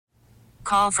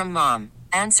call from mom.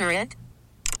 Answer it.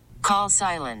 Call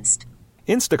silenced.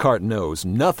 Instacart knows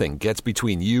nothing gets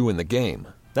between you and the game.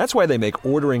 That's why they make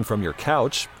ordering from your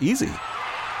couch easy.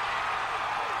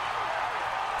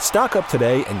 Stock up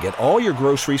today and get all your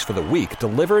groceries for the week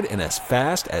delivered in as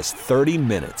fast as 30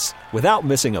 minutes without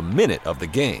missing a minute of the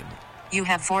game. You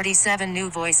have 47 new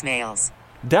voicemails.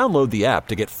 Download the app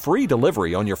to get free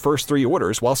delivery on your first 3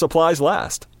 orders while supplies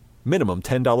last. Minimum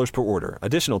 $10 per order.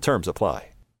 Additional terms apply.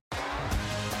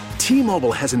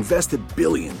 T-Mobile has invested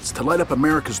billions to light up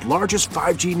America's largest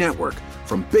 5G network,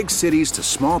 from big cities to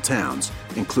small towns,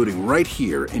 including right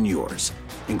here in yours.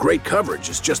 And great coverage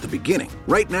is just the beginning.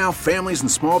 Right now, families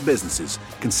and small businesses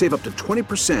can save up to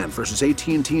 20% versus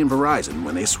AT&T and Verizon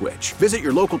when they switch. Visit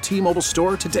your local T-Mobile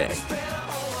store today.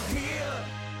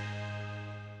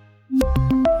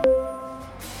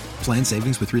 Plan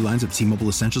savings with 3 lines of T-Mobile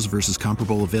Essentials versus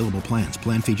comparable available plans.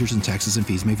 Plan features and taxes and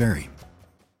fees may vary.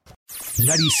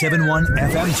 97.1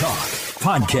 FM Talk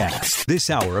Podcast. This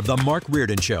hour of the Mark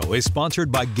Reardon Show is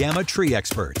sponsored by Gamma Tree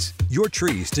Experts. Your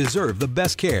trees deserve the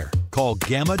best care. Call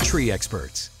Gamma Tree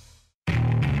Experts.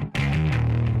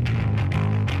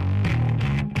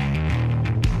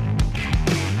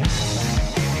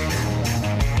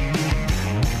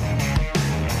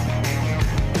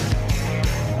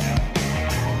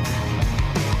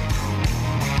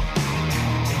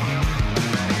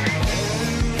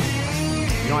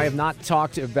 I have not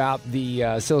talked about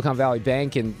the Silicon Valley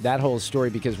Bank and that whole story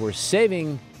because we're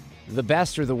saving the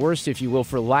best or the worst, if you will,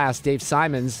 for last. Dave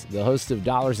Simons, the host of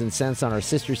Dollars and Cents on our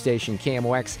sister station,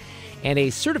 KMOX, and a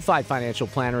certified financial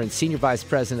planner and senior vice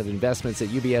president of investments at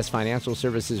UBS Financial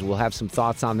Services will have some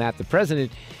thoughts on that. The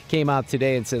president came out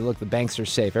today and said, look, the banks are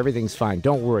safe. Everything's fine.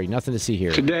 Don't worry. Nothing to see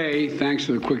here. Today, thanks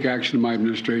to the quick action of my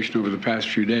administration over the past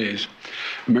few days,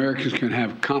 Americans can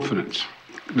have confidence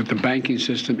that the banking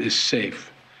system is safe.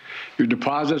 Your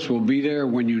deposits will be there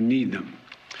when you need them.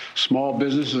 Small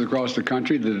businesses across the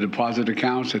country, the deposit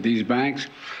accounts at these banks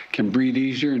can breathe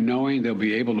easier knowing they'll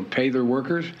be able to pay their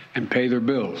workers and pay their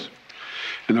bills.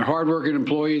 And their hardworking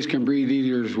employees can breathe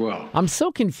easier as well. I'm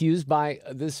so confused by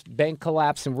this bank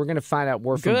collapse, and we're going to find out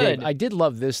more from Dave. I did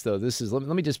love this, though. This is let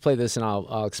me just play this, and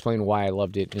I'll explain why I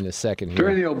loved it in a second here.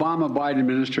 During the Obama-Biden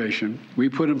administration, we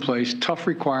put in place tough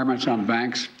requirements on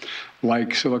banks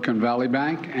like Silicon Valley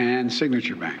Bank and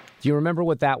Signature Bank. Do you remember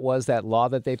what that was, that law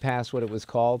that they passed, what it was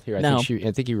called? Here, I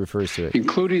think he refers to it.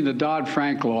 Including the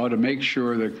Dodd-Frank law to make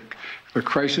sure that the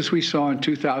crisis we saw in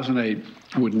 2008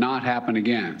 would not happen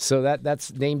again. So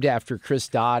that's named after Chris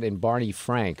Dodd and Barney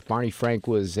Frank. Barney Frank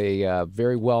was a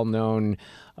very well-known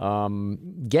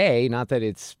gay, not that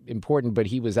it's important, but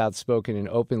he was outspoken and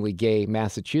openly gay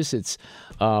Massachusetts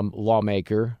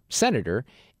lawmaker, senator,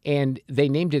 and they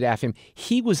named it after him.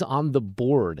 He was on the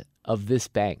board of this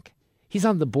bank. He's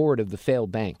on the board of the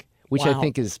failed bank, which I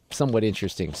think is somewhat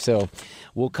interesting. So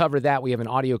we'll cover that. We have an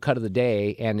audio cut of the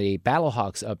day and a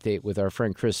Battlehawks update with our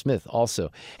friend Chris Smith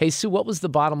also. Hey, Sue, what was the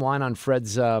bottom line on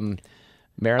Fred's marathon?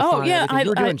 Oh,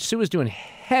 yeah. Sue was doing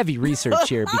heavy research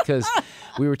here because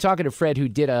we were talking to Fred who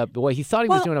did he thought he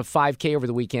was doing a 5K over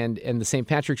the weekend and the St.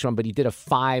 Patrick's run, but he did a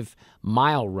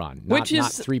 5-mile run, not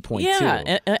 3.2.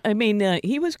 Yeah, I mean,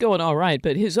 he was going all right,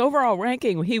 but his overall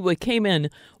ranking, he came in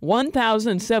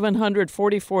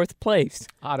 1,744th place.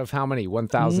 Out of how many?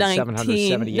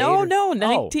 1,778? No,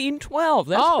 1912.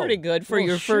 That's pretty good for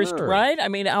your first ride. I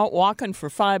mean, out walking for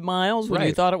 5 miles when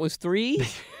you thought it was 3.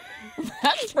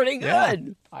 That's pretty good. Yeah,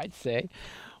 I'd say.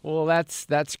 Well,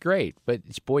 that's great. But,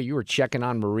 boy, you were checking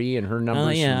on Marie and her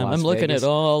numbers from Las I'm looking Vegas. at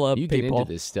all of you people. You get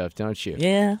into this stuff, don't you?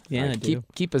 Yeah. Right,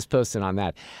 keep us posted on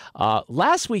that.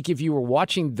 Last week, if you were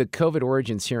watching the COVID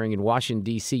origins hearing in Washington,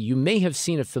 D.C., you may have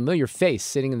seen a familiar face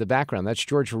sitting in the background. That's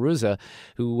George Haruza,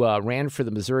 who ran for the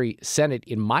Missouri Senate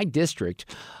in my district.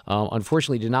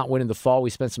 Unfortunately, did not win in the fall. We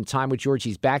spent some time with George.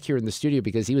 He's back here in the studio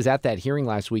because he was at that hearing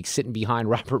last week sitting behind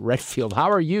Robert Redfield.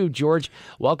 How are you, George?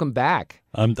 Welcome back.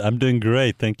 I'm doing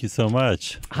great. Thank you so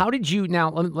much. How did you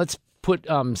now? Let's put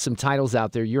some titles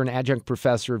out there. You're an adjunct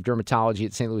professor of dermatology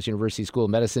at St. Louis University School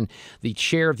of Medicine, the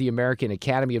chair of the American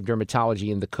Academy of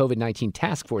Dermatology and the COVID-19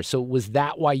 Task Force. So was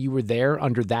that why you were there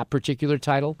under that particular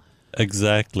title?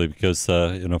 Exactly, because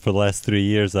for the last 3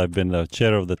 years I've been the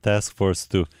chair of the task force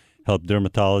to help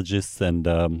dermatologists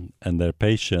and their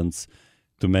patients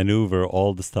to maneuver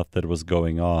all the stuff that was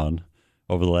going on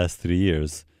over the last 3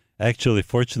 years. Actually,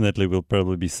 fortunately, we'll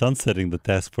probably be sunsetting the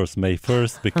task force May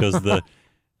 1st because the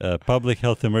public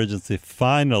health emergency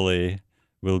finally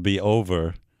will be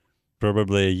over,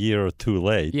 probably a year or two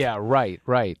late. Yeah, right.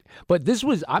 But this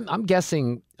was, I'm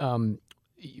guessing,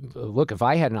 look, if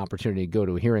I had an opportunity to go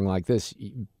to a hearing like this,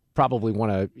 probably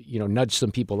want to, nudge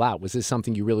some people out. Was this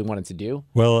something you really wanted to do?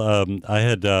 Well,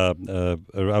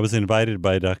 I was invited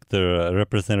by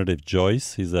Representative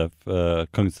Joyce. He's a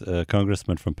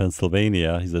congressman from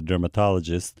Pennsylvania. He's a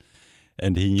dermatologist.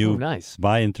 And he knew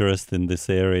my interest in this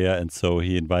area, and so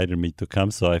he invited me to come.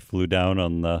 So I flew down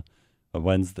on a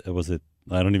Wednesday.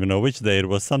 I don't even know which day. It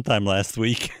was sometime last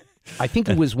week. I think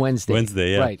it was Wednesday.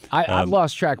 Wednesday, yeah. Right. I've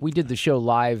lost track. We did the show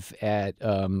live at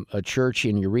a church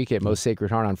in Eureka at Most Sacred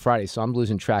Heart on Friday, so I'm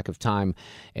losing track of time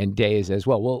and days as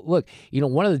well. Well, look,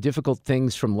 one of the difficult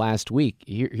things from last week,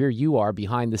 here you are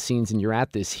behind the scenes and you're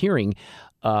at this hearing.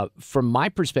 From my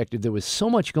perspective, there was so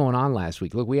much going on last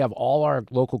week. Look, we have all our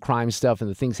local crime stuff and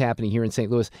the things happening here in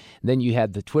St. Louis. And then you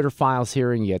had the Twitter files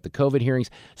hearing, you had the COVID hearings.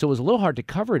 So it was a little hard to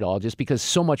cover it all just because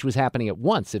so much was happening at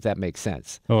once, if that makes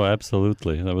sense. Oh,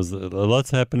 absolutely. There was a lot's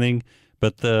happening.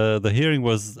 But the hearing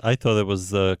I thought it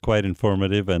was quite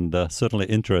informative and certainly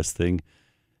interesting.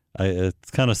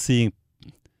 It's kind of seeing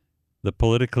the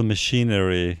political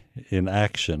machinery in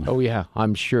action. Oh yeah,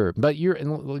 I'm sure. But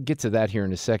and we'll get to that here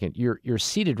in a second. You're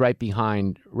seated right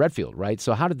behind Redfield, right?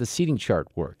 So how did the seating chart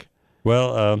work?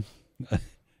 Well, it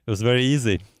was very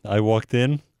easy. I walked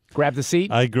in, grabbed the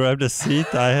seat. I grabbed a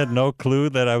seat. I had no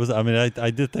clue that I was. I mean, I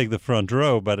did take the front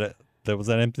row, but there was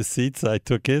an empty seat, so I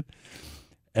took it.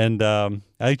 And I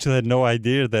actually had no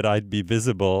idea that I'd be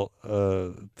visible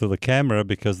to the camera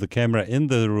because the camera in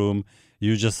the room,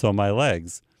 you just saw my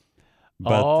legs.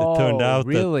 But it turned out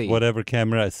that whatever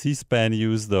camera C-SPAN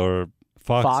used or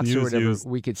Fox News or whatever, used,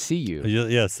 we could see you.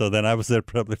 Yeah, so then I was there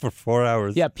probably for 4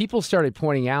 hours. Yeah, people started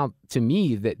pointing out to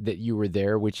me that you were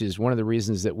there, which is one of the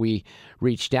reasons that we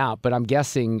reached out. But I'm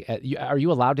guessing, are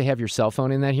you allowed to have your cell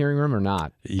phone in that hearing room or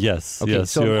not? Yes, okay, yes,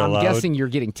 so you're I'm allowed. guessing you're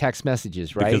getting text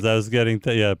messages, right? Because I was getting,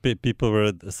 people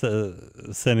were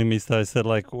sending me stuff. I said,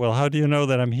 like, well, how do you know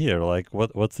that I'm here? Like,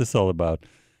 what's this all about?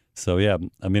 So, yeah,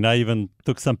 I mean, I even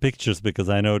took some pictures because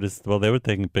I noticed, they were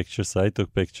taking pictures, so I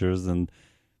took pictures, and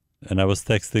I was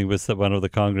texting with one of the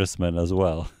congressmen as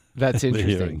well. That's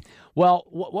interesting. Well,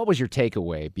 what was your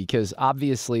takeaway? Because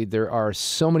obviously there are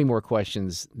so many more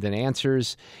questions than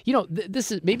answers.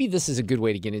 This is a good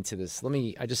way to get into this.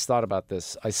 I just thought about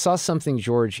this. I saw something,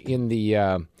 George, in the,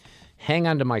 hang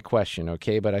on to my question,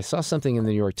 okay? But I saw something in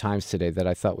the New York Times today that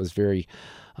I thought was very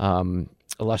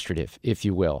illustrative, if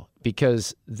you will,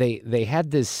 because they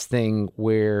had this thing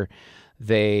where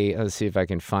let's see if I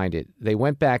can find it. They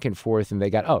went back and forth and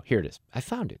they got, here it is. I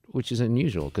found it, which is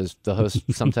unusual because the host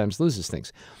sometimes loses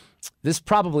things. This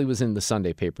probably was in the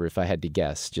Sunday paper, if I had to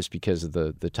guess, just because of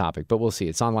the topic. But we'll see.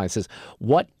 It's online. It says,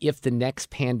 what if the next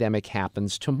pandemic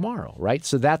happens tomorrow, right?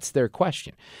 So that's their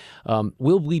question.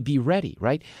 Will we be ready,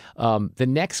 right? The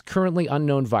next currently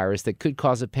unknown virus that could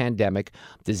cause a pandemic,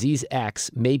 disease X,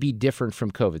 may be different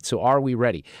from COVID. So are we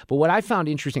ready? But what I found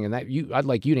interesting, and I'd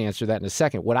like you to answer that in a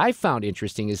second. What I found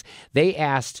interesting is they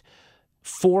asked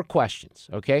 4 questions,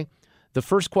 okay? The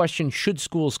first question, should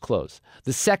schools close?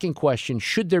 The second question,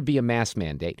 should there be a mask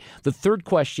mandate? The third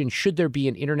question, should there be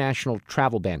an international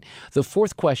travel ban? The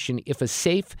fourth question, if a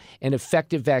safe and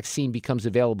effective vaccine becomes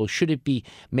available, should it be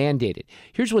mandated?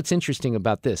 Here's what's interesting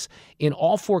about this. In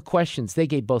all 4 questions, they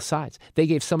gave both sides. They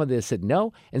gave some of them that said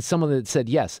no and some of them that said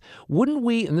yes. Wouldn't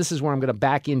we, and this is where I'm going to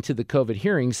back into the COVID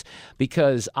hearings,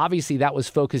 because obviously that was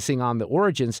focusing on the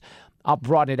origins. I'll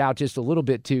broaden it out just a little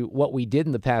bit to what we did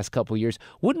in the past couple of years.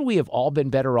 Wouldn't we have all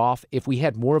been better off if we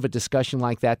had more of a discussion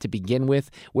like that to begin with,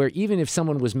 where even if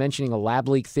someone was mentioning a lab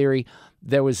leak theory,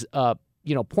 there was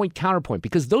point counterpoint,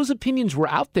 because those opinions were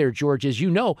out there, George, as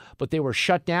you know, but they were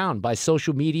shut down by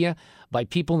social media, by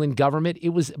people in government. It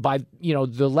was by,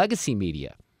 the legacy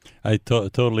media. I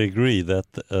totally agree that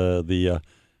the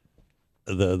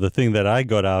thing that I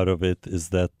got out of it is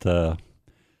that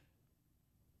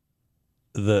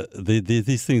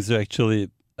these things are actually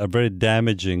very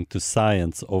damaging to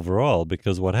science overall,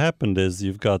 because what happened is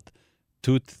you've got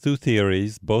two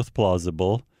theories, both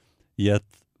plausible, yet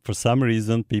for some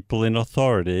reason people in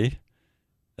authority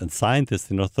and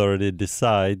scientists in authority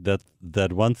decide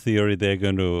that one theory they're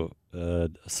going to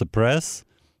suppress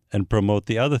and promote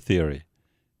the other theory.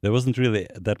 There wasn't really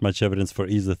that much evidence for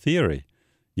either theory,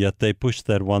 yet they pushed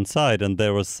that one side, and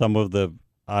there was some of the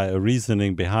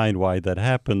reasoning behind why that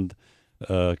happened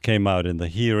came out in the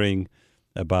hearing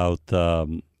about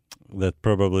that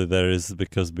probably there is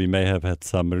because we may have had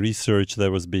some research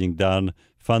that was being done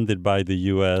funded by the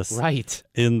U.S. right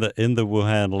in the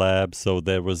Wuhan lab. So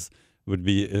there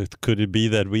could it be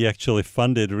that we actually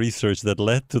funded research that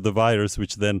led to the virus,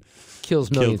 which then kills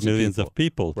millions of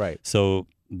people? Right. So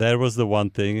that was the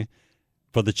one thing.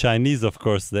 For the Chinese, of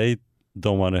course, they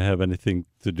don't want to have anything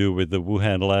to do with the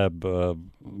Wuhan lab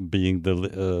being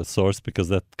the source, because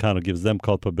that kind of gives them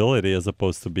culpability as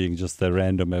opposed to being just a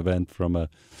random event from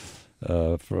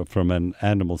an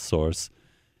animal source.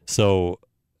 So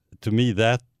to me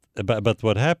that, but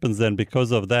what happens then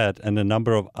because of that and a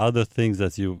number of other things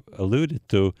that you alluded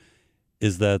to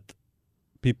is that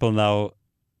people now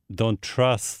don't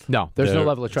trust. No, there's no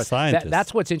level of trust. Scientists.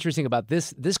 That's what's interesting about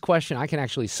this question. I can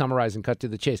actually summarize and cut to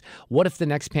the chase. What if the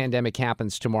next pandemic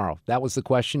happens tomorrow? That was the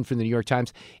question from the New York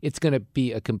Times. It's going to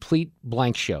be a complete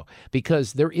blank show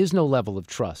because there is no level of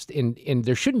trust, and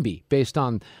there shouldn't be based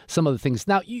on some of the things.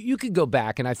 Now, you could go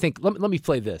back, and I think let me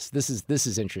play this. This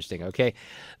is interesting. Okay,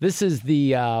 this is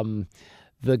the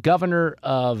governor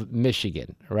of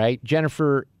Michigan, right?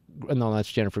 No, that's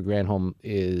Jennifer Granholm.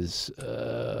 She's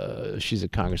a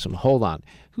congresswoman. Hold on.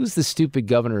 Who's the stupid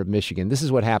governor of Michigan? This is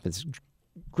what happens.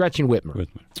 Gretchen Whitmer.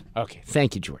 Okay.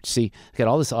 Thank you, George. See, I got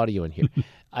all this audio in here.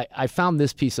 I found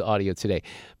this piece of audio today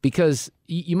because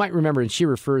you might remember, and she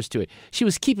refers to it, she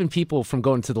was keeping people from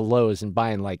going to the Lowe's and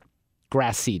buying like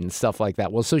grass seed and stuff like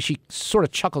that. Well, so she sort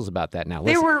of chuckles about that now.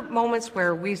 There were moments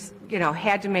where we,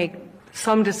 had to make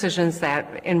some decisions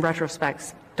that in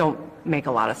retrospect don't make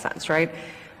a lot of sense, right?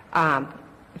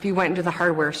 If you went into the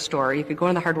hardware store, you could go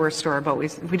in the hardware store, but we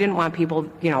didn't want people,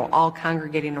 all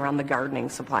congregating around the gardening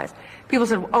supplies. People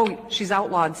said, oh, she's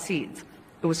outlawed seeds.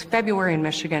 It was February in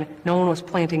Michigan. No one was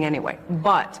planting anyway.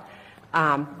 But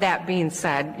that being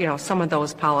said, some of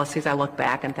those policies, I look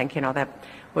back and think, that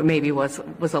what maybe was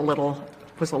a little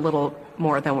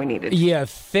more than we needed. Yeah,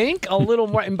 think a little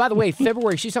more. And by the way,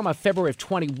 February, she's talking about February of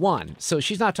 21. So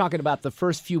she's not talking about the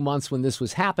first few months when this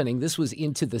was happening. This was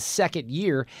into the second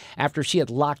year after she had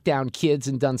locked down kids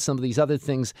and done some of these other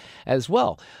things as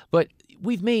well. But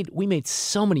we made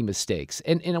so many mistakes.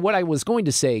 And what I was going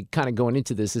to say kind of going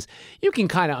into this is you can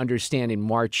kind of understand in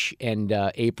March and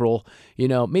April,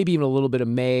 maybe even a little bit of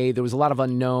May, there was a lot of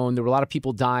unknown. There were a lot of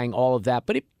people dying, all of that.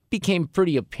 But it became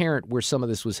pretty apparent where some of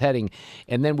this was heading.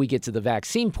 And then we get to the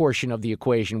vaccine portion of the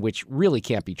equation, which really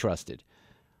can't be trusted.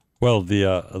 Well,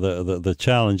 the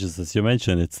challenge is, as you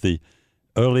mentioned, it's the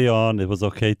early on it was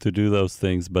okay to do those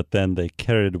things, but then they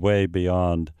carried way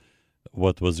beyond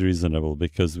what was reasonable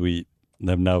because we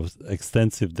have now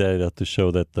extensive data to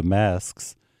show that the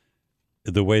masks,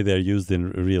 the way they're used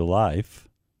in real life,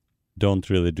 don't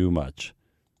really do much.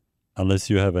 Unless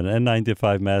you have an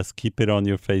N95 mask, keep it on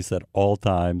your face at all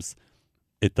times,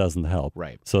 it doesn't help.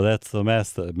 Right. So that's the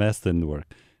mask. The mask didn't work.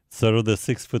 So the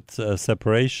 6 foot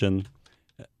separation,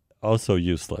 also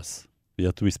useless.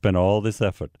 Yet we spend all this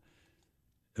effort.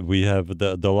 We have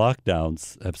the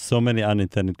lockdowns have so many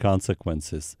unintended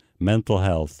consequences: mental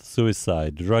health,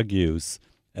 suicide, drug use,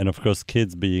 and of course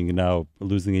kids being now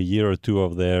losing a year or two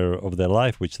of their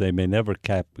life, which they may never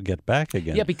get back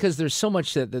again. Yeah, because there's so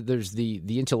much that there's the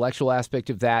intellectual aspect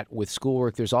of that with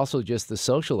schoolwork. There's also just the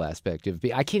social aspect of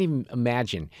I can't even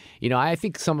imagine. I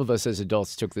think some of us as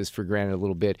adults took this for granted a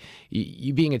little bit.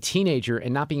 You being a teenager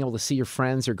and not being able to see your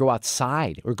friends or go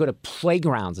outside or go to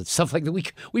playgrounds and stuff like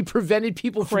that. We prevented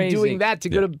people from doing that to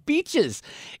go to beaches.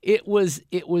 It was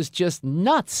just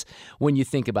nuts when you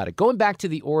think about it. Going back to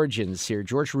the origins here,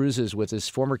 George Ruzza is with us,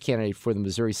 former candidate for the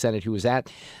Missouri Senate, who was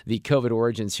at the COVID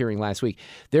origins hearing last week.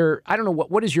 I don't know,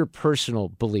 what is your personal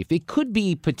belief? It could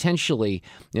be potentially,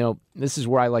 this is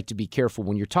where I like to be careful.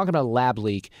 When you're talking about a lab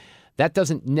leak, that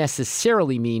doesn't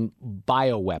necessarily mean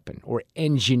bioweapon or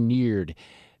engineered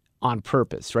on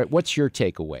purpose, right? What's your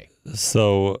takeaway?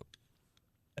 So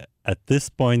at this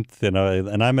point,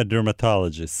 and I'm a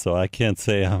dermatologist, so I can't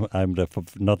say I'm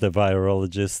not a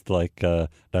virologist like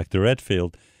Dr.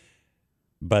 Redfield.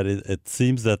 But it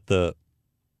seems that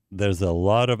there's a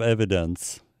lot of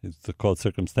evidence, it's called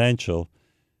circumstantial,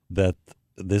 that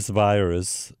this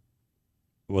virus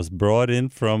was brought in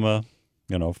from a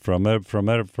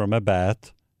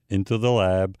bat into the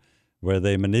lab, where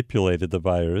they manipulated the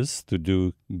virus to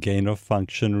do gain of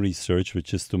function research,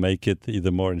 which is to make it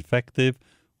either more infective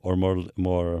or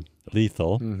more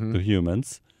lethal to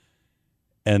humans,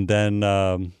 and then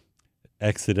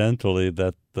accidentally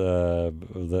that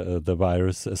the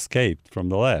virus escaped from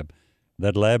the lab.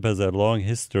 That lab has a long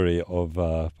history of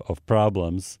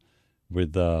problems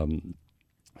with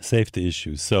safety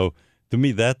issues. So to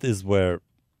me, that is where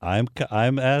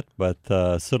I'm at. But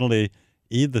certainly,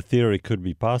 either theory could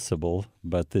be possible.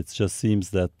 But it just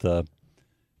seems that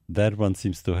that one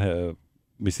seems to have.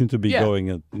 We seem to be going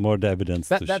at more evidence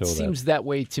to show that. That seems that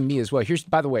way to me as well.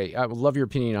 By the way, I would love your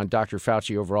opinion on Dr.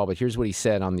 Fauci overall, but here's what he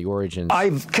said on the origins.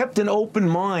 I've kept an open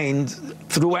mind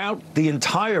throughout the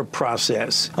entire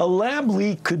process. A lab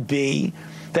leak could be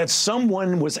that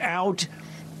someone was out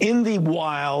in the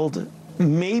wild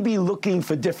maybe looking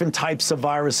for different types of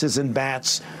viruses in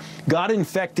bats, got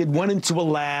infected, went into a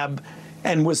lab,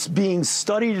 and was being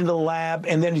studied in the lab,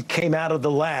 and then it came out of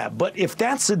the lab. But if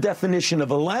that's the definition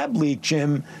of a lab leak,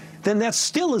 Jim, then that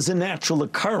still is a natural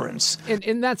occurrence.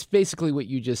 And that's basically what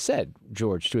you just said,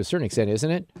 George, to a certain extent,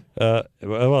 isn't it?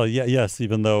 Yes,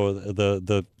 even though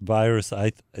the virus,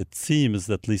 it seems,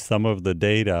 at least some of the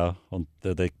data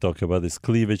that they talk about is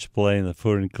cleavage plane, the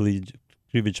furin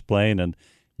cleavage plane, and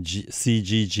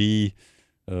CGG,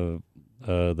 the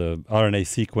RNA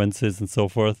sequences and so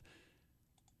forth.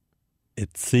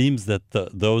 It seems that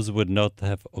those would not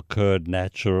have occurred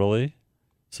naturally,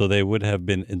 so they would have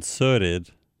been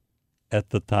inserted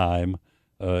at the time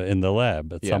in the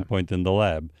lab, at some point in the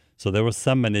lab. So there was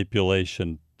some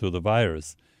manipulation to the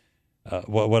virus.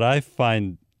 What I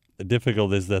find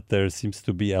difficult is that there seems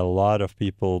to be a lot of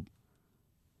people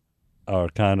are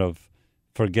kind of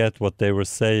forget what they were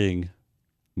saying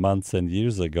months and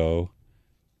years ago.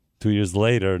 2 years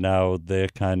later, now they're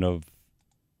kind of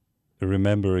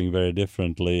remembering very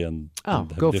differently and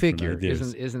go figure.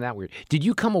 Isn't that weird? Did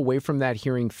you come away from that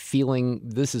hearing feeling,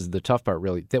 this is the tough part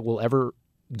really, that we'll ever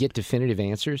get definitive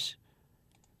answers?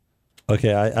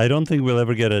 Okay, I don't think we'll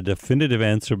ever get a definitive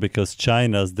answer because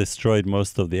China's destroyed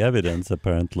most of the evidence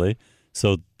apparently.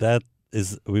 So that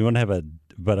is, we won't have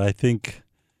but I think,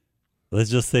 let's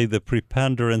just say the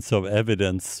preponderance of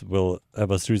evidence will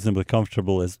have us reasonably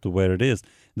comfortable as to where it is.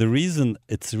 The reason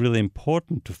it's really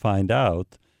important to find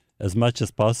out as much as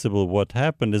possible what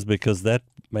happened is because that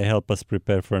may help us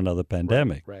prepare for another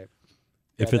pandemic. Right.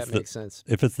 Yeah, that makes sense.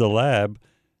 If it's the lab,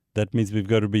 that means we've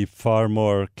got to be far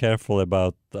more careful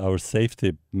about our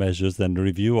safety measures and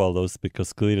review all those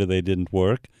because clearly they didn't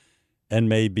work, and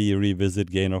maybe revisit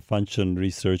gain of function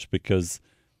research because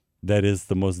that is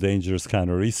the most dangerous kind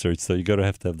of research. So you got to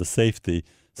have the safety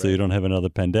so you don't have another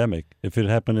pandemic. If it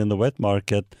happened in the wet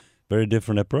market, very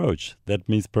different approach. That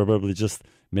means probably just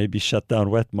maybe shut down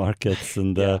wet markets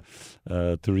and to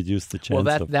reduce the chance.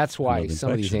 Well, that's why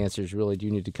some of these answers really do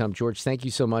need to come. George, thank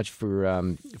you so much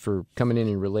for coming in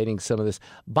and relating some of this.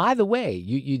 By the way,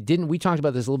 you didn't. We talked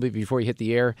about this a little bit before you hit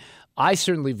the air. I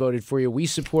certainly voted for you. We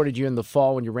supported you in the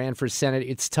fall when you ran for Senate.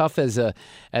 It's tough as a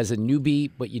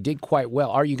newbie, but you did quite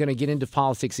well. Are you going to get into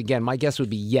politics again? My guess would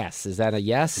be yes. Is that a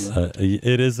yes?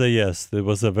 It is a yes. It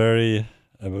was a very.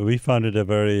 We found it a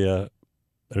very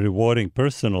rewarding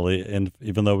personally, and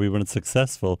even though we weren't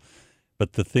successful,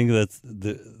 but the thing that's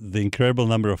the incredible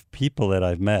number of people that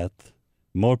I've met,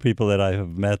 more people that I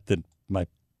have met than my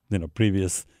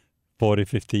previous 40,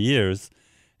 50 years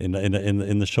in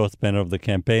the short span of the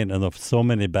campaign, and of so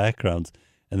many backgrounds,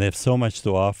 and they have so much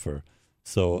to offer.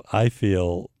 So I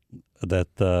feel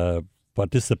that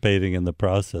participating in the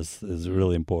process is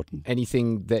really important.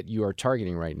 Anything that you are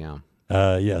targeting right now?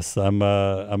 Yes, I'm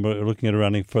looking at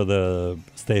running for the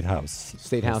State House.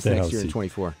 State House next year in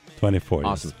 24. 24,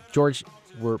 awesome. Yes. George,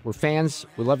 we're fans.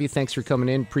 We love you. Thanks for coming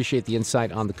in. Appreciate the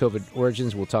insight on the COVID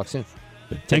origins. We'll talk soon.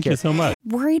 Thank you so much.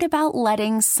 Worried about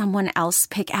letting someone else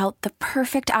pick out the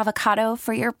perfect avocado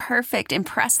for your perfect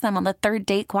impress them on the third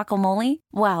date guacamole?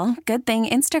 Well, good thing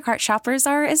Instacart shoppers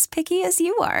are as picky as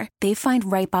you are. They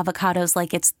find ripe avocados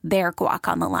like it's their guac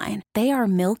on the line. They are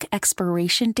milk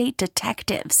expiration date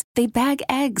detectives. They bag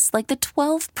eggs like the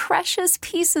 12 precious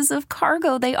pieces of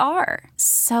cargo they are.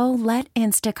 So let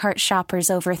Instacart shoppers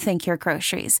overthink your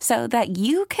groceries so that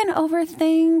you can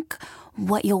overthink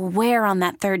what you'll wear on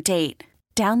that third date.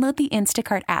 Download the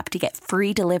Instacart app to get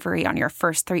free delivery on your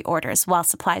first 3 orders while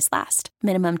supplies last.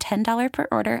 Minimum $10 per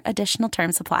order. Additional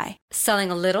terms apply.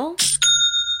 Selling a little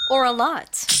or a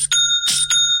lot?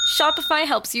 Shopify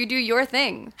helps you do your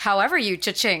thing, however you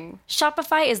cha-ching.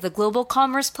 Shopify is the global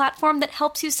commerce platform that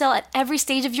helps you sell at every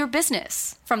stage of your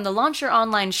business. From the launch your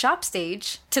online shop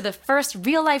stage, to the first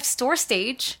real-life store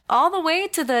stage, all the way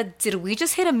to the did we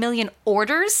just hit 1 million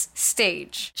orders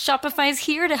stage. Shopify's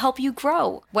here to help you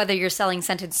grow. Whether you're selling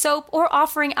scented soap or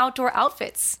offering outdoor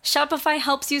outfits, Shopify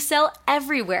helps you sell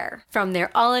everywhere. From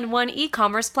their all-in-one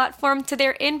e-commerce platform to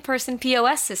their in-person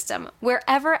POS system,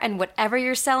 wherever and whatever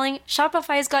you're selling,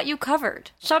 Shopify's got you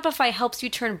covered. Shopify helps you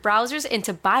turn browsers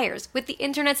into buyers with the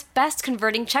internet's best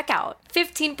converting checkout.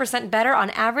 15% better on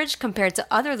average compared to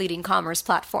other leading commerce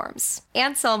platforms.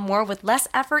 And sell more with less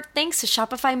effort thanks to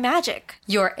Shopify Magic,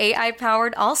 your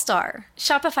AI-powered all-star.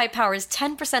 Shopify powers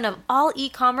 10% of all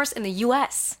e-commerce in the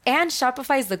U.S. And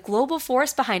Shopify is the global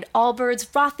force behind Allbirds,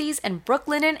 Rothy's, and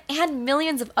Brooklinen, and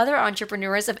millions of other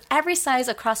entrepreneurs of every size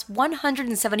across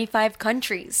 175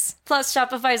 countries. Plus,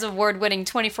 Shopify's award-winning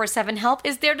 24/7 help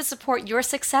is there there to support your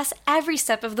success every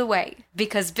step of the way.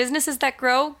 Because businesses that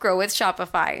grow, grow with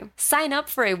Shopify. Sign up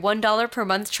for a $1 per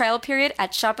month trial period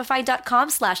at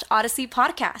shopify.com/Odyssey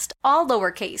Podcast, all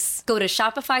lowercase. Go to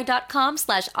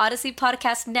shopify.com/Odyssey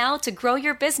Podcast now to grow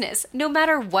your business, no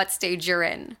matter what stage you're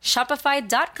in.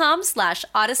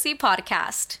 Shopify.com/Odyssey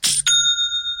Podcast.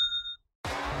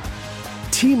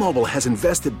 T-Mobile has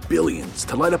invested billions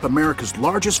to light up America's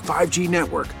largest 5G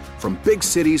network, from big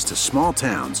cities to small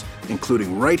towns,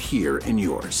 including right here in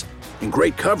yours. And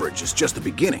great coverage is just the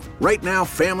beginning. Right now,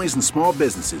 families and small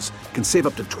businesses can save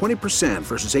up to 20%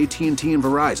 versus AT&T and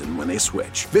Verizon when they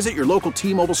switch. Visit your local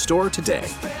T-Mobile store today.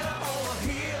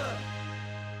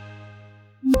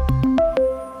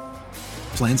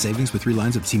 Plan savings with 3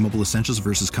 lines of T-Mobile Essentials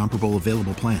versus comparable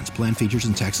available plans. Plan features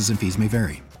and taxes and fees may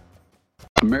vary.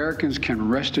 Americans can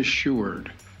rest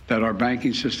assured that our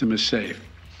banking system is safe.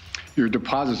 Your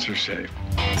deposits are safe.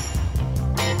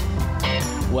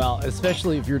 Well,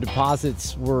 especially if your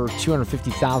deposits were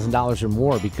 $250,000 or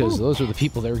more, because those are the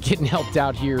people that are getting helped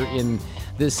out here in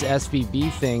this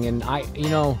SVB thing. And I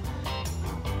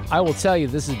will tell you,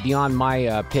 this is beyond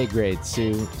my pay grade,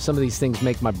 Sue. Some of these things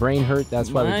make my brain hurt.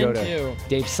 That's why we go to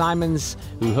Dave Simons,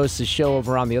 who hosts a show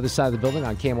over on the other side of the building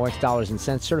on KMOX Dollars and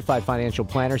Cents, certified financial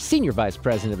planner, senior vice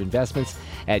president of investments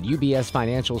at UBS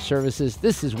Financial Services.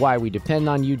 This is why we depend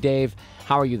on you, Dave.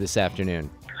 How are you this afternoon?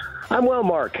 I'm well,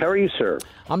 Mark. How are you, sir?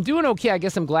 I'm doing okay. I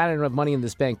guess I'm glad I don't have money in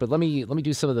this bank, but let me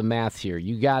do some of the math here.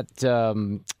 You got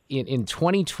in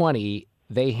 2020,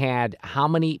 they had how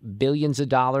many billions of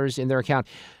dollars in their account?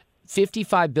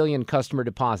 55 billion customer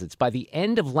deposits. By the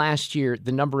end of last year,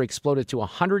 the number exploded to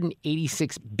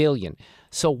 186 billion.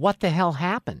 So what the hell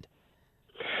happened?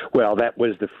 Well, that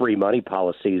was the free money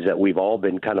policies that we've all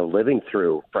been kind of living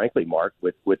through, frankly, Mark,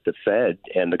 with the Fed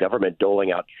and the government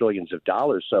doling out trillions of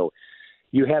dollars. So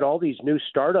you had all these new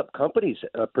startup companies,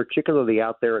 particularly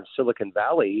out there in Silicon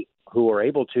Valley, who are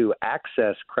able to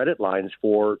access credit lines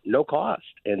for no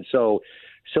cost. And so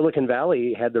Silicon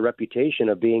Valley had the reputation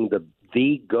of being the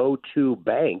go-to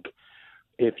bank.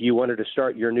 If you wanted to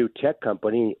start your new tech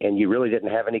company and you really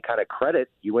didn't have any kind of credit,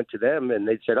 you went to them and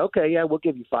they said, okay, yeah, we'll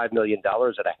give you $5 million at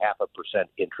 0.5%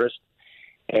 interest.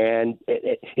 And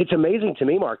it's amazing to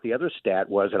me, Mark, the other stat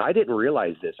was, and I didn't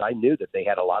realize this, I knew that they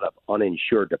had a lot of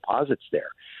uninsured deposits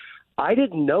there. I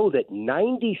didn't know that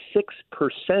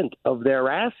 96% of their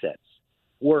assets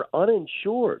were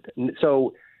uninsured.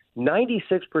 So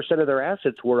 96% of their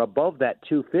assets were above that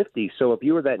 250. So if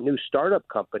you were that new startup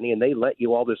company and they let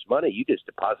you all this money, you just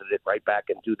deposited it right back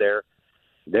into their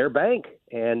bank.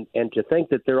 And to think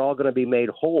that they're all going to be made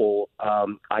whole,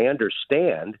 I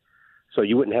understand. So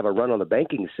you wouldn't have a run on the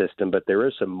banking system, but there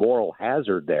is some moral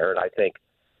hazard there. And I think,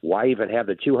 why even have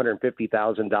the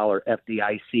 $250,000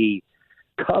 FDIC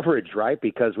coverage, right?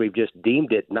 Because we've just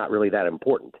deemed it not really that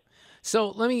important.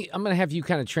 So I'm going to have you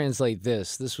kind of translate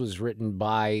this. This was written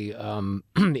by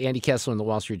Andy Kessler in the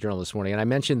Wall Street Journal this morning. And I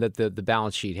mentioned that the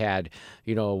balance sheet had,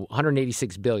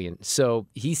 $186 billion. So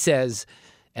he says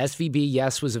SVB,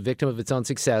 yes, was a victim of its own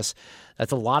success.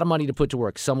 That's a lot of money to put to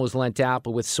work. Some was lent out,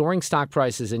 but with soaring stock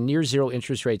prices and near zero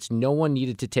interest rates, no one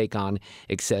needed to take on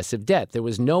excessive debt. There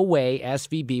was no way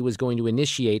SVB was going to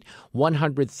initiate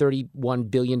 $131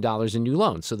 billion in new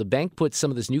loans. So the bank put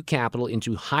some of this new capital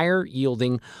into higher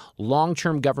yielding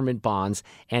long-term government bonds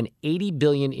and $80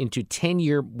 billion into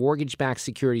 10-year mortgage-backed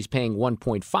securities paying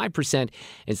 1.5%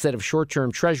 instead of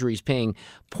short-term treasuries paying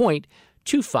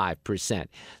 0.25%.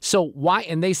 So why?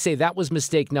 And they say that was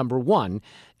mistake number one.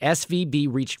 SVB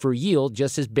reached for yield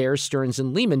just as Bear Stearns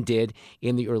and Lehman did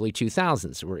in the early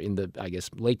 2000s, or in the,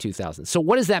 late 2000s. So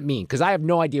what does that mean? Because I have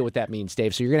no idea what that means,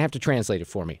 Dave. So you're going to have to translate it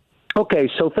for me. Okay,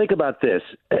 so think about this.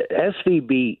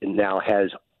 SVB now has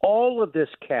all of this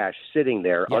cash sitting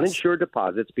there, yes, uninsured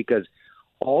deposits, because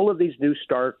all of these new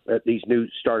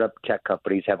startup tech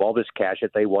companies have all this cash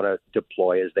that they want to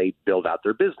deploy as they build out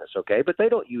their business, okay? But they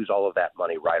don't use all of that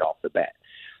money right off the bat.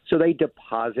 So they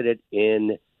deposit it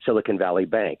in Silicon Valley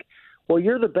Bank. Well,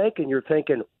 you're the bank and you're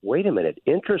thinking, wait a minute,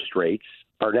 interest rates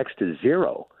are next to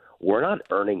zero. We're not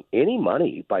earning any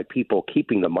money by people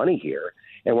keeping the money here,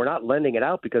 and we're not lending it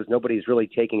out because nobody's really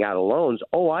taking out loans.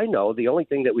 Oh, I know. The only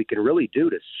thing that we can really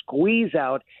do to squeeze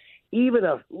out even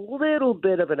a little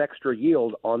bit of an extra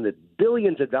yield on the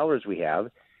billions of dollars we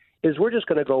have is we're just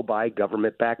going to go buy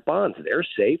government-backed bonds. They're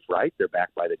safe, right? They're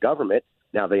backed by the government.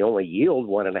 Now, they only yield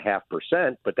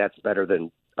 1.5%, but that's better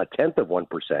than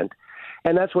 0.1%.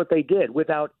 And that's what they did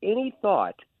without any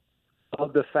thought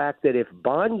of the fact that if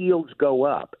bond yields go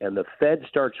up and the Fed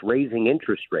starts raising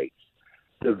interest rates,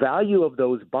 the value of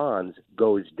those bonds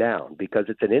goes down because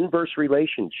it's an inverse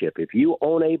relationship. If you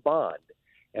own a bond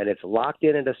and it's locked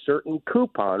in at a certain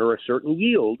coupon or a certain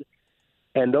yield,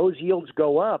 and those yields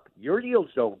go up, your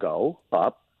yields don't go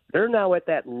up. They're now at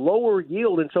that lower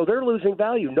yield, and so they're losing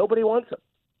value. Nobody wants them.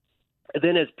 And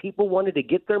then as people wanted to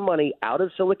get their money out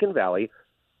of Silicon Valley,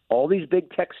 all these big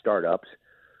tech startups,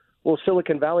 well,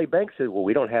 Silicon Valley Bank said, well,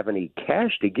 we don't have any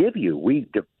cash to give you.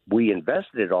 We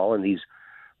invested it all in these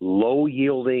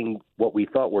low-yielding, what we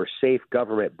thought were safe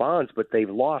government bonds, but they've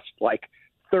lost like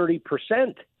 30%.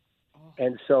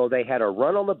 And so they had a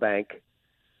run on the bank.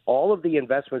 All of the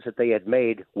investments that they had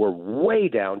made were way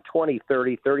down 20,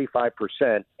 30,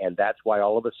 35%, and that's why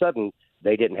all of a sudden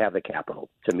they didn't have the capital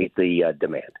to meet the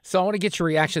demand. So I want to get your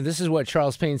reaction. This is what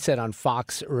Charles Payne said on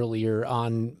Fox earlier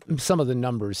on some of the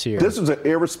numbers here. This is an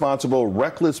irresponsible,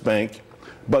 reckless bank,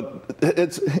 but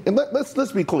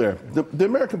let's be clear. The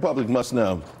American public must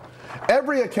know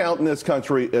every account in this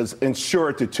country is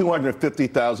insured to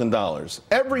 $250,000.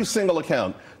 Every single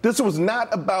account. This was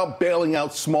not about bailing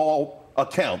out small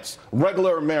accounts,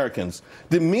 regular Americans.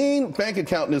 The mean bank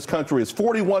account in this country is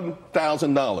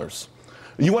 $41,000.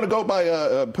 You want to go by,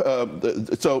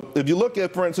 so if you look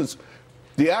at, for instance,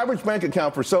 the average bank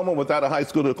account for someone without a high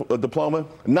school diploma,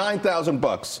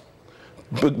 $9,000.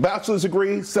 But bachelor's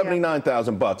degree,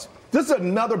 $79,000. This is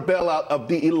another bailout of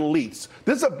the elites.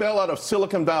 This is a bailout of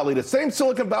Silicon Valley, the same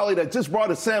Silicon Valley that just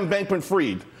brought us Sam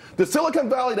Bankman-Fried. The Silicon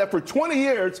Valley that for 20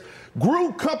 years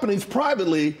grew companies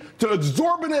privately to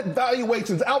exorbitant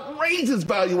valuations, outrageous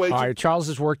valuations. All right, Charles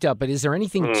is worked up, but is there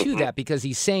anything to that? Because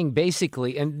he's saying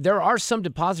basically, and there are some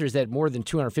depositors that more than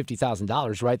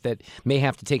 $250,000, right, that may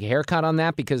have to take a haircut on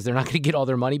that because they're not going to get all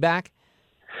their money back?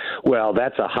 Well,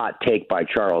 that's a hot take by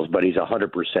Charles, but he's 100%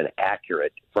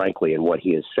 accurate, frankly, in what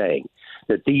he is saying,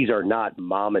 that these are not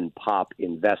mom-and-pop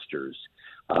investors.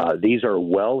 These are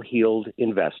well-heeled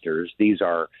investors. These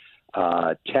are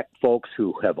tech folks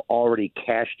who have already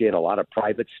cashed in a lot of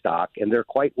private stock, and they're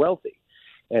quite wealthy.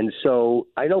 And so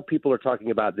I know people are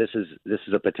talking about this is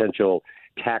a potential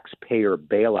taxpayer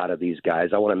bailout of these guys.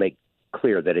 I want to make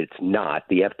clear that it's not.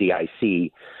 The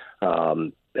FDIC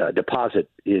deposit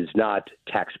is not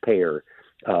taxpayer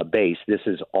based. This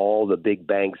is all the big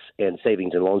banks and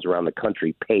savings and loans around the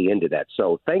country pay into that.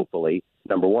 So thankfully,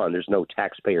 number one, there's no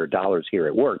taxpayer dollars here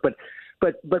at work.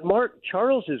 But Mark,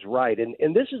 Charles is right,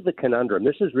 and this is the conundrum.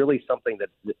 This is really something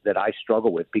that I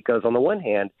struggle with, because on the one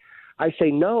hand, I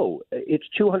say no, it's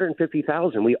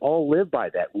 $250,000. We all live by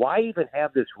that. Why even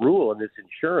have this rule and this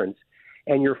insurance?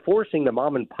 And you're forcing the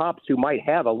mom and pops who might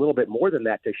have a little bit more than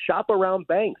that to shop around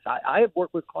banks. I have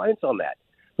worked with clients on that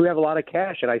who have a lot of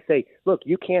cash, and I say, look,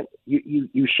 you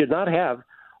should not have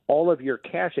all of your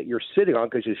cash that you're sitting on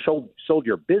because you sold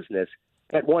your business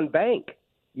at one bank.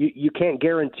 You can't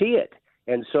guarantee it.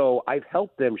 And so I've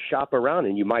helped them shop around,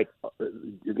 and you might,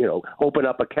 open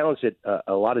up accounts at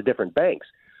a lot of different banks.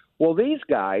 Well, these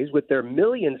guys with their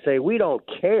millions say, we don't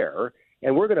care,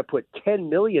 and we're going to put $10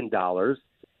 million,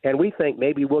 and we think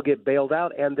maybe we'll get bailed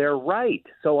out, and they're right.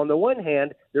 So on the one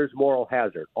hand, there's moral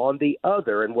hazard. On the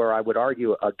other, and where I would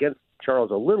argue against Charles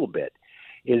a little bit,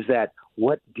 is that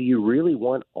what do you really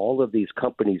want all of these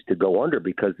companies to go under?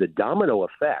 Because the domino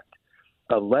effect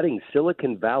of letting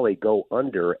Silicon Valley go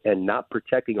under and not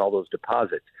protecting all those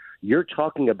deposits, you're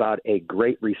talking about a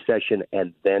great recession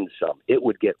and then some. It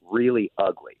would get really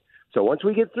ugly. So once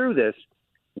we get through this,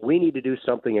 we need to do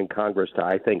something in Congress to,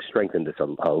 I think, strengthen this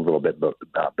a little bit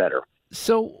better.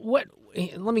 So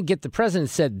let me get, the president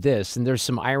said this, and there's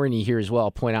some irony here as well.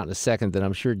 I'll point out in a second that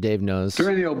I'm sure Dave knows.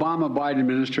 During the Obama-Biden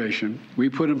administration, we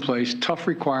put in place tough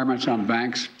requirements on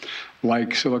banks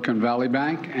like Silicon Valley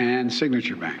Bank and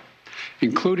Signature Bank,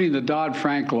 including the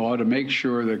Dodd-Frank law to make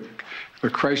sure that the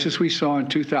crisis we saw in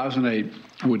 2008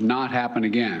 would not happen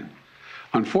again.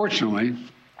 Unfortunately,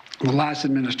 the last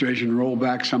administration rolled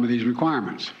back some of these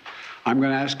requirements. I'm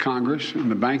going to ask Congress and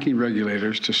the banking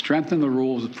regulators to strengthen the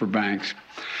rules for banks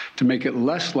to make it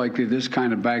less likely this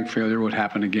kind of bank failure would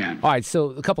happen again. All right,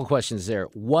 so a couple of questions there.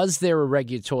 Was there a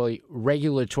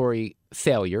regulatory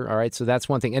failure? All right, so that's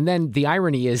one thing. And then the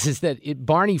irony is that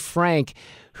Barney Frank,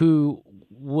 who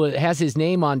has his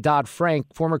name on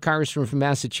Dodd-Frank, former congressman from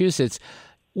Massachusetts,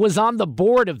 was on the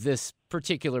board of this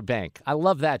particular bank. I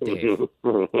love that, Dave.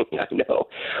 I know.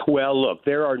 Well, look,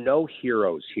 there are no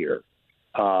heroes here.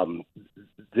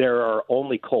 There are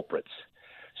only culprits.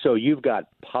 So you've got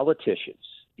politicians,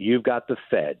 you've got the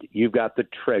Fed, you've got the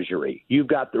Treasury, you've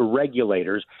got the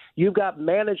regulators, you've got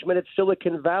management at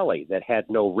Silicon Valley that had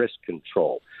no risk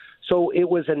control. So it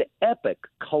was an epic,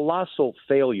 colossal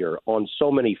failure on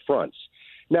so many fronts.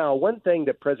 Now, one thing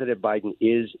that President Biden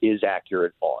is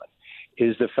accurate on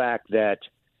is the fact that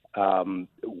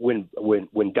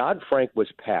when Dodd-Frank was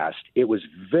passed, it was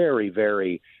very,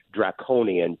 very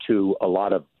draconian to a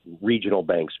lot of regional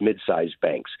banks, mid-sized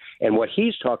banks. And what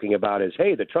he's talking about is,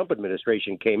 hey, the Trump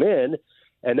administration came in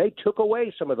and they took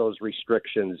away some of those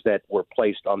restrictions that were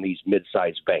placed on these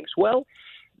mid-sized banks. Well,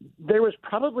 there was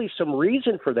probably some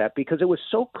reason for that because it was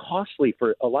so costly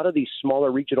for a lot of these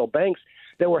smaller regional banks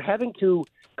that were having to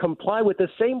comply with the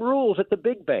same rules at the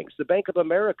big banks, the Bank of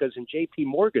Americas and J.P.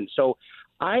 Morgan. So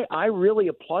I really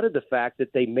applauded the fact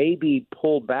that they maybe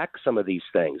pulled back some of these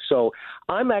things. So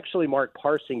I'm actually, Mark,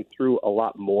 parsing through a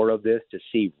lot more of this to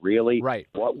see really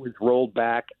what was rolled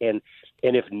back. And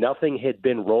if nothing had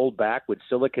been rolled back, would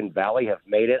Silicon Valley have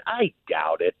made it? I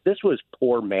doubt it. This was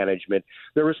poor management.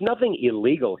 There was nothing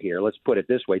illegal here. Let's put it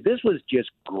this way. This was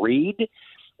just greed.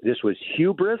 This was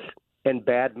hubris and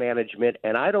bad management,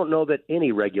 and I don't know that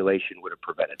any regulation would have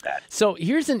prevented that. So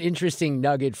here's an interesting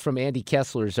nugget from Andy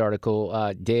Kessler's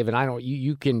article, Dave, and I don't.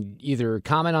 You can either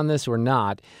comment on this or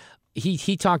not.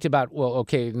 He talked about, well,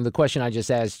 okay, the question I just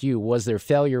asked you, was there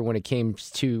failure when it came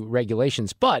to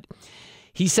regulations? But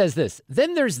he says this.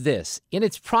 Then there's this. In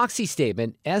its proxy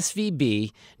statement,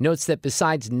 SVB notes that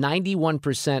besides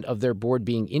 91% of their board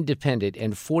being independent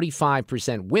and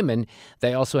 45% women,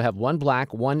 they also have 1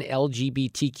 Black, 1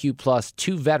 LGBTQ+,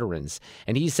 2 veterans.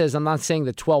 And he says, I'm not saying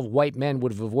that 12 white men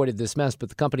would have avoided this mess, but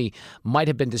the company might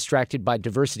have been distracted by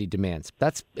diversity demands.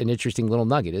 That's an interesting little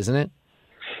nugget, isn't it?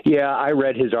 Yeah, I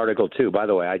read his article, too. By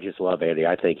the way, I just love Andy.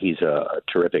 I think he's a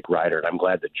terrific writer, and I'm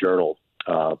glad the Journal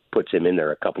puts him in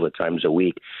there a couple of times a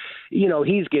week. You know,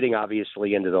 he's getting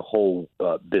obviously into the whole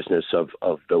business of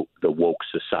the woke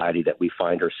society that we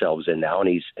find ourselves in now,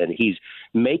 and he's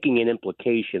making an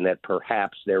implication that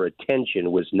perhaps their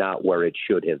attention was not where it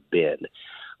should have been.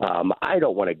 I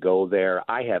don't want to go there.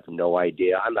 I have no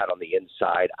idea. I'm not on the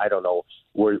inside. I don't know.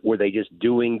 Were they just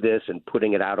doing this and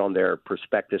putting it out on their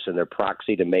prospectus and their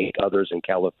proxy to make others in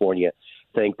California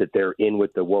think that they're in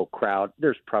with the woke crowd?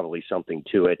 There's probably something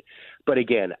to it. But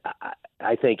again,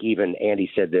 I think even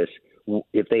Andy said this,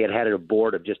 if they had a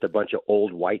board of just a bunch of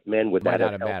old white men, would that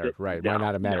have mattered? Right. Might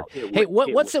not have mattered. Hey,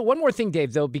 what's one more thing,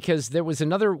 Dave, though, because there was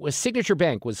a Signature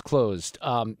Bank was closed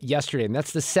yesterday, and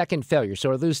that's the second failure. So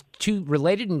are those two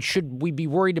related, and should we be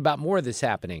worried about more of this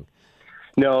happening?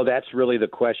 No, that's really the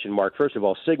question, Mark. First of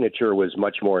all, Signature was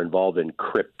much more involved in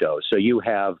crypto. So you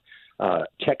have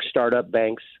tech startup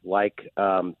banks like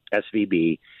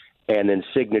SVB, and then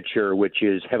Signature, which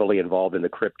is heavily involved in the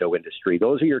crypto industry.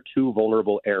 Those are your two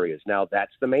vulnerable areas. Now,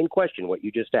 that's the main question, what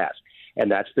you just asked, and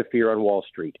that's the fear on Wall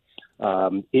Street.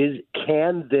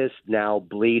 Can this now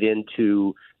bleed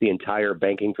into the entire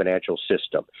banking financial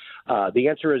system? The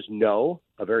answer is no,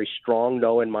 a very strong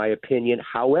no in my opinion.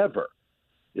 However,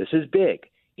 this is big.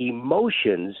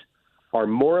 Emotions are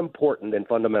more important than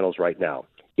fundamentals right now.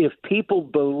 If people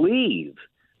believe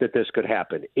that this could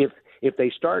happen, if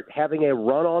they start having a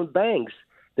run on banks,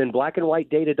 then black and white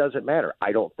data doesn't matter.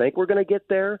 I don't think we're going to get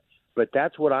there, but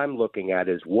that's what I'm looking at,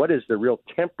 is what is the real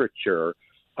temperature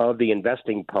of the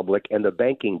investing public and the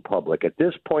banking public. At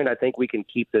this point, I think we can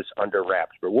keep this under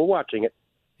wraps, but we're watching it.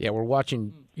 Yeah, we're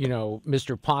watching,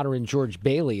 Mr. Potter and George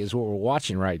Bailey is what we're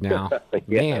watching right now.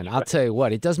 Yeah, man, I'll tell you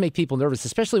what, it does make people nervous,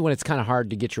 especially when it's kind of hard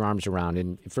to get your arms around.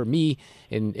 And for me,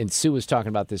 and Sue was talking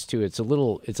about this too, it's a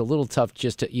little tough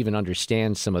just to even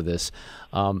understand some of this.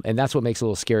 And that's what makes it a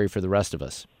little scary for the rest of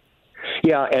us.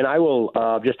 Yeah, and I will,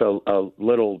 just a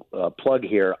little plug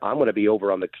here. I'm going to be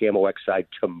over on the KMOX side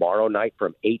tomorrow night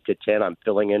from 8 to 10. I'm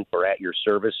filling in for At Your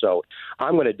Service. So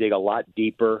I'm going to dig a lot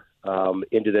deeper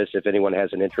into this if anyone has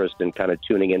an interest in kind of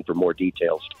tuning in for more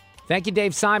details. Thank you,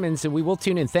 Dave Simons, and we will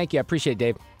tune in. Thank you. I appreciate it,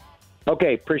 Dave.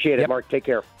 Okay, appreciate it, Mark. Take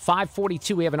care.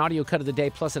 5:42, we have an audio cut of the day,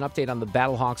 plus an update on the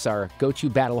Battlehawks. Our go-to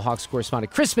Battlehawks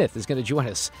correspondent, Chris Smith, is going to join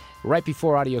us right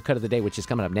before audio cut of the day, which is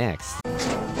coming up next.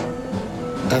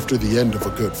 After the end of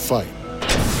a good fight,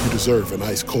 you deserve an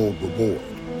ice-cold reward.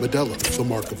 Modelo is the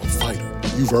mark of a fighter.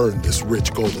 You've earned this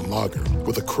rich golden lager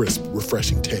with a crisp,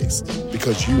 refreshing taste.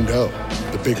 Because you know,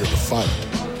 the bigger the fight,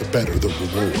 the better the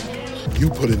reward. You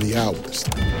put in the hours,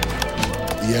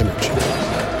 the energy,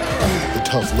 the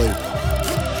tough labor.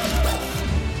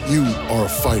 You are a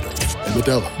fighter, and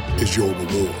Modelo is your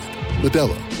reward.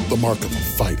 Modelo, the mark of a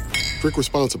fighter. Drink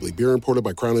responsibly. Beer imported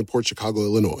by Crown Imports, Chicago,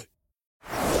 Illinois.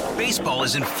 Baseball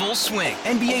is in full swing.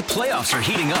 NBA playoffs are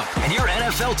heating up, and your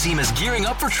NFL team is gearing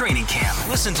up for training camp.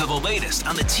 Listen to the latest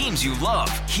on the teams you love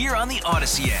here on the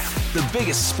Odyssey app. The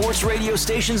biggest sports radio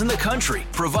stations in the country,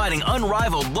 providing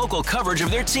unrivaled local coverage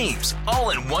of their teams, all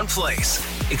in one place.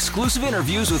 Exclusive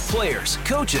interviews with players,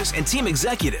 coaches, and team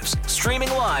executives, streaming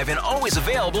live and always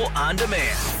available on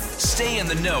demand. Stay in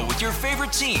the know with your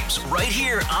favorite teams right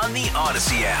here on the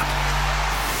Odyssey app.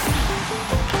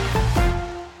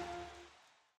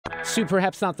 Sue,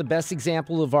 perhaps not the best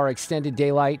example of our extended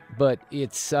daylight, but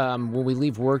it's when we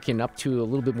leave work and up to a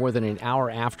little bit more than an hour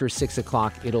after 6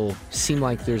 o'clock, it'll seem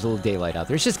like there's a little daylight out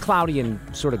there. It's just cloudy and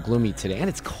sort of gloomy today, and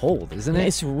it's cold, isn't it?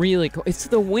 It's really cold. It's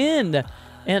the wind.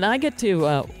 And I get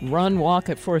to walk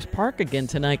at Forest Park again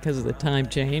tonight because of the time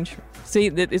change. See,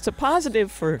 it's a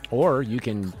positive for... Or you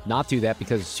can not do that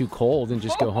because it's too cold and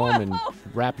just go home and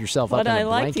wrap yourself up in a blanket.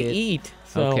 But I like to eat.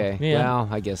 So, okay, yeah. Well,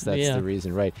 I guess that's the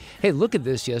reason, right? Hey, look at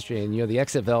this yesterday, and the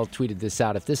XFL tweeted this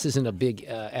out. If this isn't a big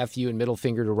FU and middle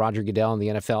finger to Roger Goodell in the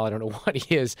NFL, I don't know what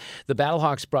he is. The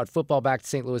Battlehawks brought football back to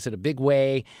St. Louis in a big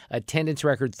way. Attendance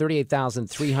record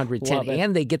 38,310,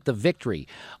 and they get the victory.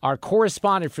 Our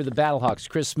correspondent for the Battlehawks,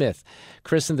 Chris Smith,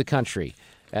 Chris in the Country,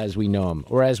 as we know him,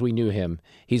 or as we knew him.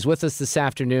 He's with us this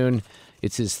afternoon.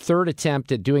 It's his third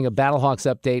attempt at doing a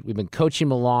Battlehawks update. We've been coaching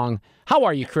him along. How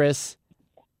are you, Chris?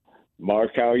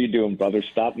 Mark, how are you doing, brother?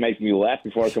 Stop making me laugh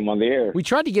before I come on the air. We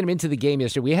tried to get him into the game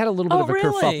yesterday. We had a little bit of a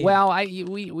kerfuffle.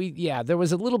 Well, there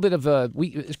was a little bit of a.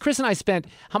 Chris and I spent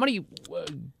how many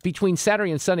between Saturday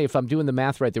and Sunday? If I'm doing the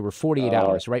math right, there were 48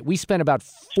 hours. Right, we spent about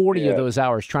 40 of those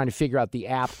hours trying to figure out the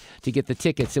app to get the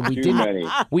tickets, and we didn't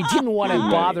want to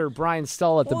bother Brian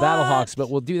Stull at the Battlehawks, but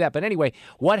we'll do that. But anyway,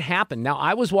 what happened? Now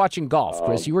I was watching golf,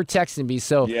 Chris. You were texting me,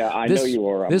 so I know you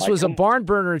were. This was a barn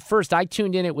burner at first. I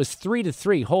tuned in. It was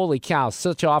 3-3. Holy cow!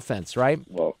 Such offense, right?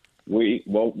 Well,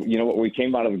 you know what? We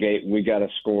came out of the gate. We got a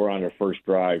score on our first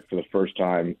drive for the first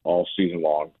time all season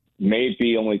long.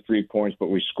 Maybe only 3 points, but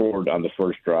we scored on the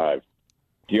first drive.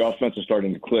 The offense is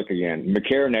starting to click again.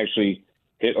 McCarron actually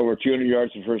hit over 200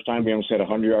 yards the first time. We almost had a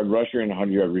 100-yard rusher and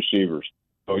 100-yard receivers.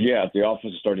 So, yeah, the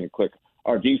offense is starting to click.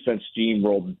 Our defense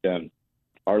steamrolled them.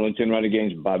 Arlington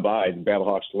Renegades, bye-bye. The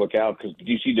Battlehawks, look out because the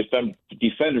DC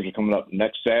defenders are coming up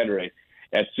next Saturday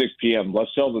at 6 p.m. Let's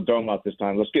sell the dome out this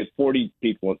time. Let's get 40,000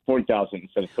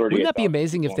 instead of 30,000. Wouldn't that be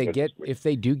amazing if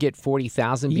they do get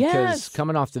 40,000? Because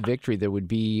coming off the victory, there would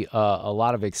be a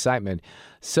lot of excitement.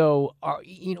 So,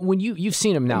 when you've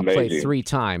seen them now play 3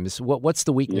 times, what's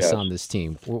the weakness on this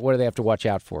team? What do they have to watch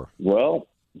out for? Well,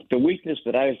 the weakness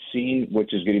that I've seen,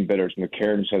 which is getting better, is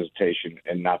McCarron's hesitation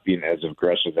and not being as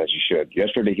aggressive as he should.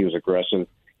 Yesterday, he was aggressive.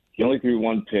 He only threw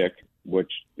 1 pick,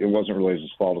 which it wasn't really his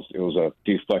fault. It was a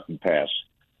deflected pass.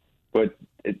 But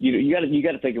you got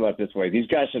to think about it this way. These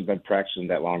guys have been practicing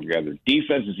that long together.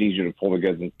 Defense is easier to pull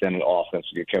together than an offense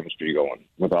to get chemistry going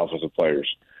with offensive players,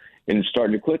 and it's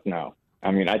starting to click now.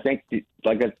 I mean, I think this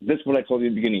is what I told you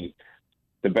at the beginning.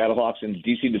 The Battlehawks and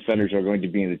DC Defenders are going to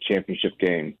be in the championship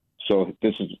game. So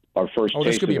this is our first.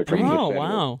 This could be a preview. Oh,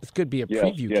 wow! This could be a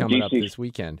preview coming up this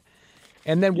weekend.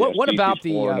 And then what about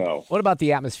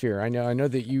the atmosphere? I know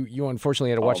that you unfortunately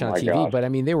had to watch on TV, but I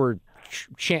mean they were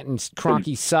chanting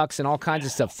Kroenke sucks and all kinds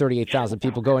of stuff. 38,000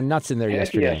 people going nuts in there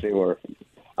yesterday. Yes, they were.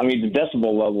 I mean the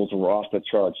decibel levels were off the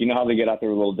charts. You know how they get out there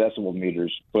with little decibel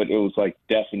meters, but it was like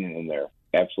deafening in there.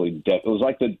 Absolutely deaf. It was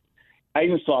like I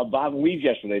even saw Bob Weave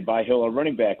yesterday by Hill, a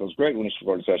running back. It was great when he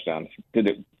scored a touchdown. Did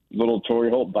it. Little Torrey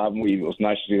Holt, Bob Weave. It was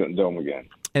nice to see that in the dome again.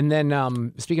 And then,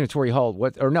 speaking of Torrey Holt,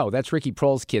 that's Ricky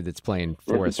Prohl's kid that's playing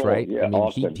for us, right? Yeah, I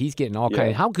mean, he's getting all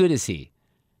kinds. How good is he?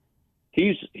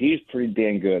 He's pretty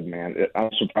dang good, man.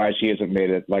 I'm surprised he hasn't made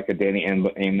it like a Danny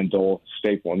Amendola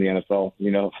staple in the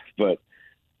NFL, But,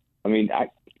 I mean,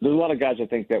 there's a lot of guys I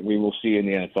think that we will see in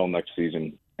the NFL next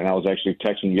season. And I was actually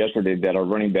texting yesterday that our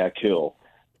running back Hill,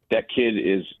 that kid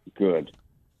is good.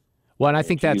 Well, and I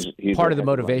think that's part of the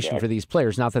motivation for these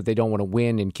players. Not that they don't want to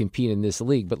win and compete in this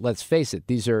league, but let's face it,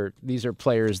 these are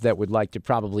players that would like to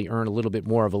probably earn a little bit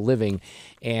more of a living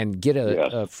and get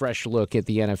a fresh look at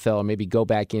the NFL, or maybe go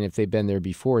back in if they've been there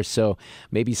before. So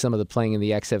maybe some of the playing in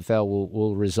the XFL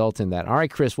will result in that. All right,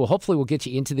 Chris. Well, hopefully we'll get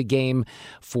you into the game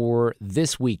for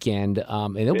this weekend,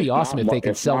 and it'll be awesome if they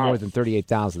can sell more than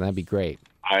 38,000. That'd be great.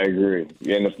 I agree.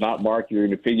 And if not, Mark, you're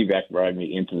going to piggyback ride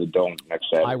me into the dome next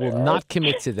Saturday. I will not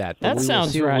commit to that. That we sounds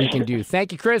will see right. what we can do.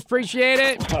 Thank you, Chris. Appreciate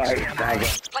it. All right. Thank you.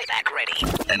 Playback ready.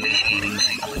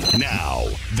 Now,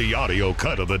 the audio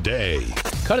cut of the day.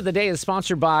 Cut of the day is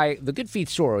sponsored by The Good Feet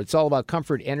Store. It's all about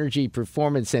comfort, energy,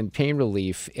 performance, and pain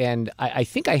relief. And I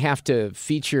think I have to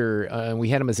feature, we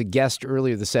had him as a guest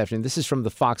earlier this afternoon. This is from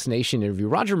the Fox Nation interview.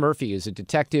 Roger Murphy is a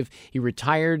detective. He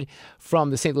retired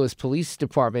from the St. Louis Police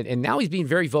Department, and now he's being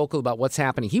very vocal about what's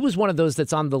happening. He was one of those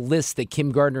that's on the list that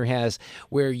Kim Gardner has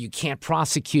where you can't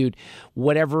prosecute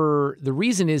whatever the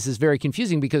reason is very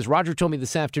confusing, because Roger told me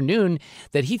this afternoon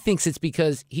that he thinks it's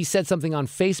because he said something on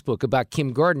Facebook about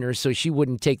Kim Gardner, so she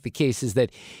wouldn't take the cases that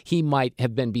he might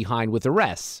have been behind with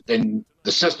arrests. Then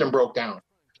the system broke down.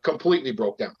 completely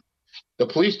broke down. The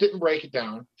police didn't break it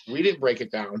down. We didn't break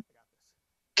it down.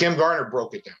 Kim Garner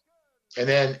broke it down. And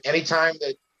then anytime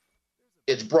that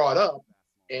it's brought up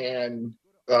and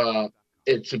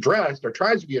it's addressed or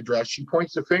tries to be addressed, she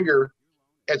points the finger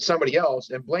at somebody else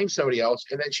and blames somebody else.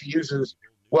 And then she uses,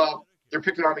 well, they're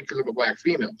picking on me because I'm a black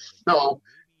female. No,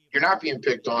 you're not being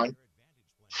picked on.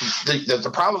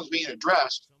 The problem is being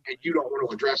addressed, and you don't want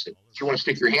to address it. You want to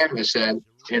stick your hand in the sand,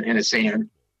 in the sand.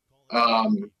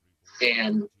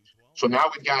 And so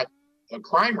now we've got a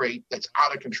crime rate that's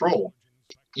out of control.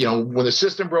 You know, when the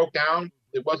system broke down,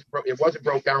 it wasn't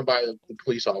broke down by the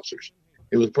police officers.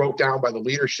 It was broke down by the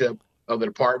leadership of the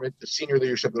department, the senior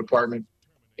leadership of the department,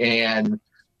 and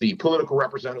the political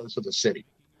representatives of the city.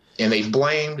 And they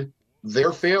blamed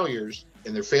their failures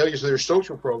and their failures of their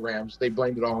social programs, they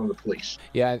blamed it all on the police.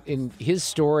 Yeah, in his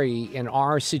story and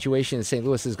our situation in St.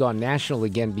 Louis has gone national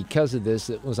again because of this.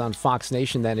 It was on Fox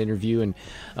Nation, that interview,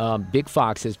 and Big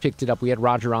Fox has picked it up. We had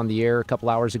Roger on the air a couple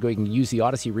hours ago. You can use the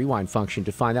Odyssey Rewind function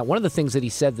to find out. One of the things that he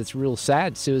said that's real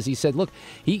sad, Sue, is he said, look,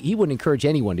 he wouldn't encourage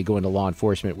anyone to go into law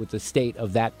enforcement with the state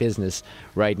of that business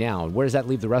right now. And where does that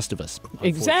leave the rest of us?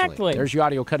 Exactly. There's your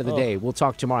audio cut of the day. We'll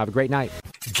talk tomorrow. Have a great night.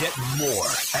 Get more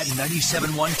at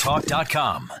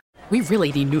 971talk.com. We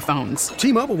really need new phones.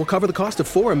 T-Mobile will cover the cost of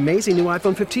 4 amazing new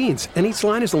iPhone 15s, and each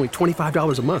line is only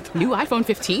 $25 a month. New iPhone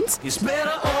 15s? It's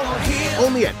better over here.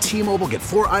 Only at T-Mobile, get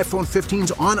 4 iPhone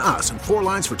 15s on us and 4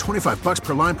 lines for $25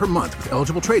 per line per month with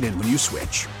eligible trade-in when you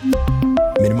switch.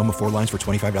 Minimum of 4 lines for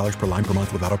 $25 per line per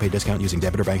month with autopay discount using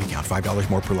debit or bank account. $5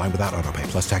 more per line without autopay,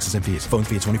 plus taxes and fees. Phone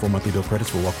fee at 24 monthly bill credits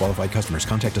for well-qualified customers.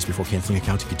 Contact us before canceling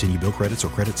account to continue bill credits or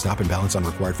credit stop and balance on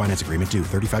required finance agreement due.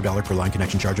 $35 per line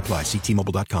connection charge applies. See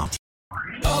T-Mobile.com.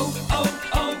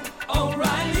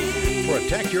 O'Reilly.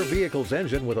 Protect your vehicle's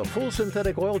engine with a full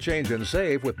synthetic oil change and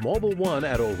save with Mobil 1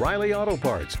 at O'Reilly Auto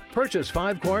Parts. Purchase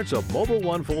 5 quarts of Mobil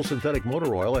 1 full synthetic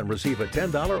motor oil and receive a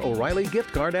 $10 O'Reilly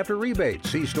gift card after rebate.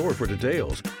 See store for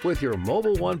details. With your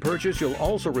Mobil 1 purchase, you'll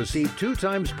also receive 2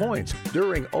 times points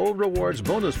during O Rewards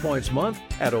Bonus Points Month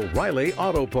at O'Reilly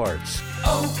Auto Parts.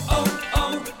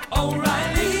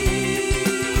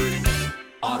 O'Reilly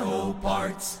Auto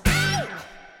Parts.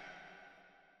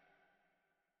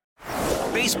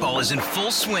 Baseball is in full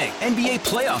swing. NBA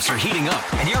playoffs are heating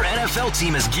up, and your NFL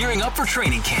team is gearing up for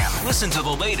training camp. Listen to the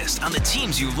latest on the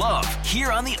teams you love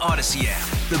here on the Odyssey app.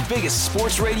 The biggest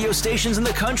sports radio stations in the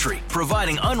country,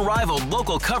 providing unrivaled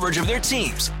local coverage of their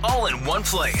teams, all in one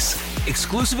place.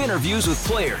 Exclusive interviews with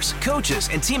players, coaches,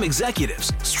 and team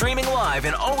executives, streaming live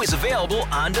and always available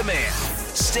on demand.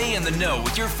 Stay in the know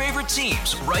with your favorite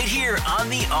teams right here on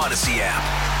the Odyssey app.